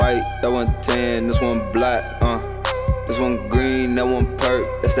white, that one tan, this one black, this one green, that one perk,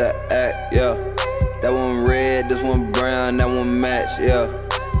 that's that act, yeah. That one red, this one brown, that one match, yeah.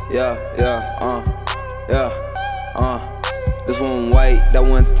 This one white, that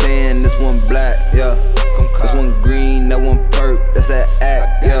one tan, this one black, yeah. This one green, that one perk, that's that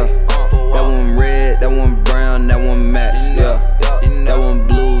act, yeah. That one red, that one brown, that one match, yeah. That one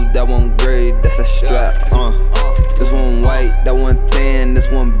blue, that one gray, that's a strap, This one white, that one tan,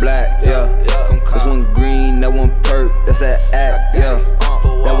 this one black, yeah. This one green, that one perk, that's that act, yeah.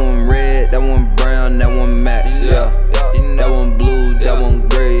 That one red, that one brown, that one match, yeah. That one blue, that one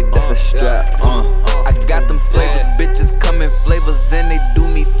gray, that's a strap, I got them flavors, bitches come in flavors and they do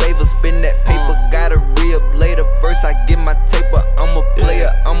me favors. Spin that paper, gotta re-up later. First I get my taper, I'm a player,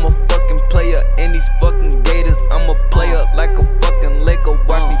 I'm a fucking player. In these fucking gators, I'm a player like a fucking Laker.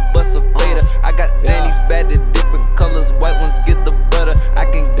 Watch me bust a fader. I got Zannies batted different colors, white ones get the butter. I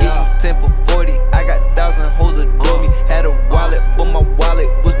can give you 10 for 40, I got 1,000 hoes adore me. Had a wallet, but my wallet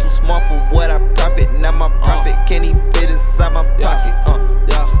was too small for what I profit. Now my profit can't even fit inside my pocket.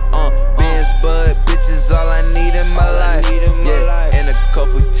 Benz, bud, bitches, all I need in my life. Yeah, and a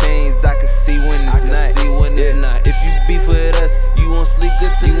couple chains I can see when it's night. If you beef with us, you won't sleep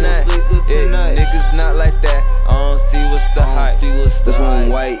good tonight. Yeah, niggas not like that. I don't see what's the hype. This one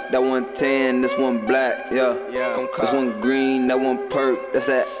white, that one tan, this one black, yeah. This one green, that one perk, that's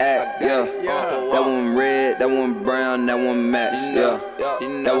that act, yeah. That one red, that one brown, that one match, yeah.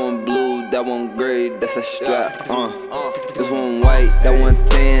 That one blue, that one gray, that's a strap, This one white, that one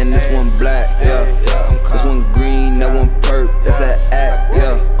tan, this one black, yeah. This one green, that one perk, that's that act,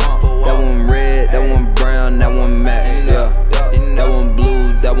 yeah. That one red, that one brown, that one match, yeah. That one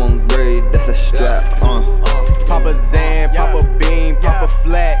blue, that one gray, that's a strap, Papa Zan, Papa Beam, Papa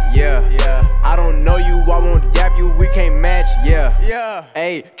Flat, yeah. I don't know you, I won't yap you, we can't match, yeah.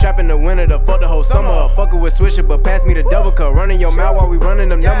 Ayy, trap in the winter, the fuck the whole summer up. Fuckin' with Swisher, but pass me the double cup. Running your mouth while we running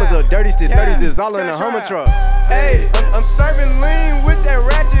them numbers up. Dirty sticks, 30 zips, all in a Hummer truck. Ayy, I'm serving lean with that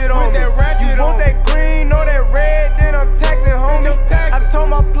ratchet on me. You want that green or that red, then I'm taxing, homie. I told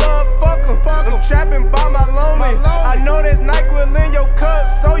my plug, fuck 'em. I'm trapping by my lonely. I know there's NyQuil in your cup,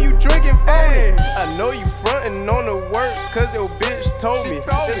 so you drinking for me. I know you frontin' on the work, cause your bitch told me.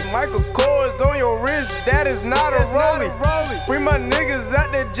 This Michael Kors on your wrist, that is not a rollie. Free my niggas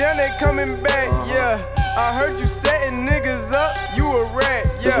out that jail, they coming back, yeah. I heard you setting niggas up, you a rat,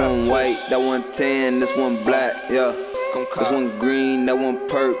 yeah. This one white, that one tan, this one black, yeah. This one green, that one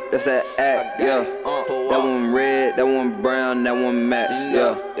perk, that's that act, yeah. That one red, that one brown, that one match,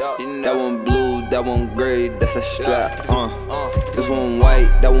 yeah. That one blue, that one gray, that's a strap, This one white,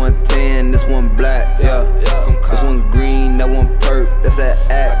 that one tan, this one black, yeah. This one green, that one perk, that's that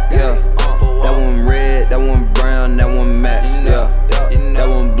act, yeah.